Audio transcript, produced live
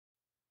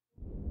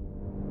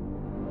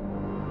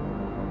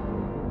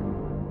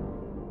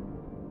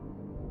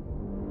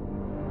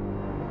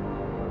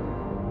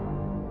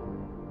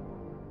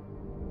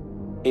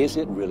Is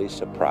it really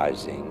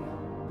surprising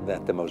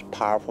that the most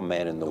powerful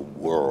man in the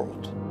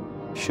world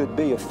should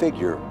be a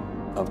figure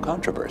of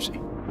controversy?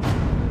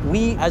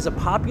 We, as a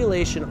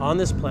population on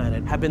this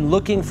planet, have been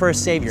looking for a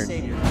savior.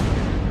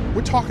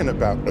 We're talking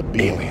about a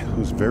being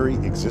whose very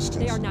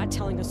existence They are not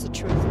telling us the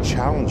truth.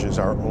 challenges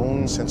our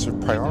own sense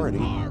of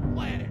priority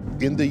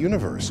in the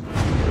universe.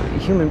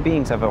 Human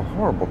beings have a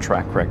horrible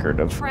track record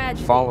of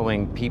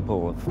following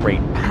people of great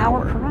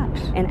power. Power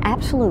corrupts, and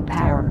absolute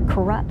power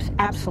corrupts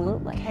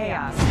absolutely.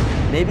 Chaos.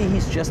 Maybe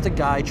he's just a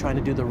guy trying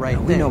to do the right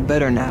thing. We know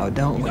better now,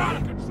 don't we?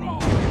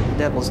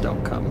 Devils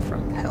don't come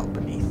from hell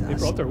beneath us. They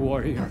brought their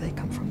warrior. No, they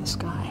come from the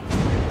sky.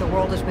 The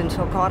world has been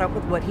so caught up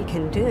with what he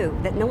can do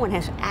that no one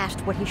has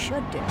asked what he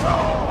should do.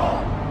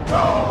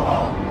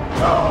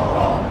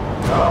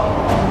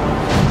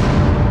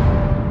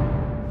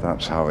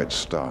 That's how it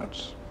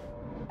starts.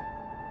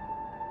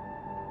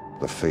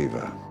 The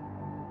fever,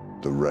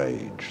 the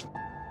rage,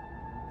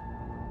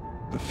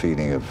 the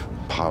feeling of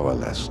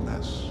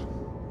powerlessness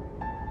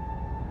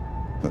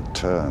that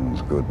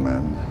turns good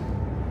men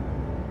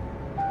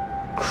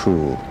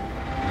cruel.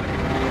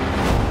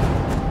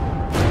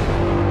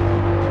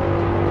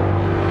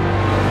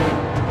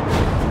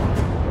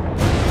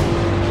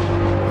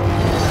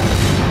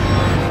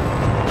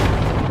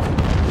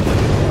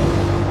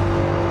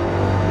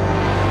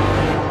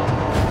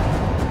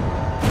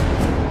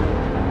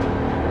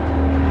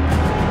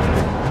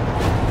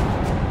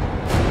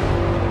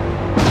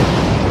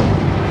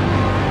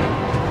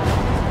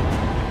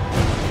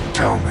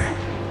 Tell me,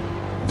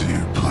 do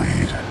you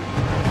bleed?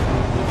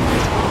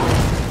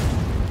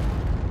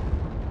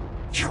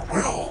 You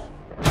will.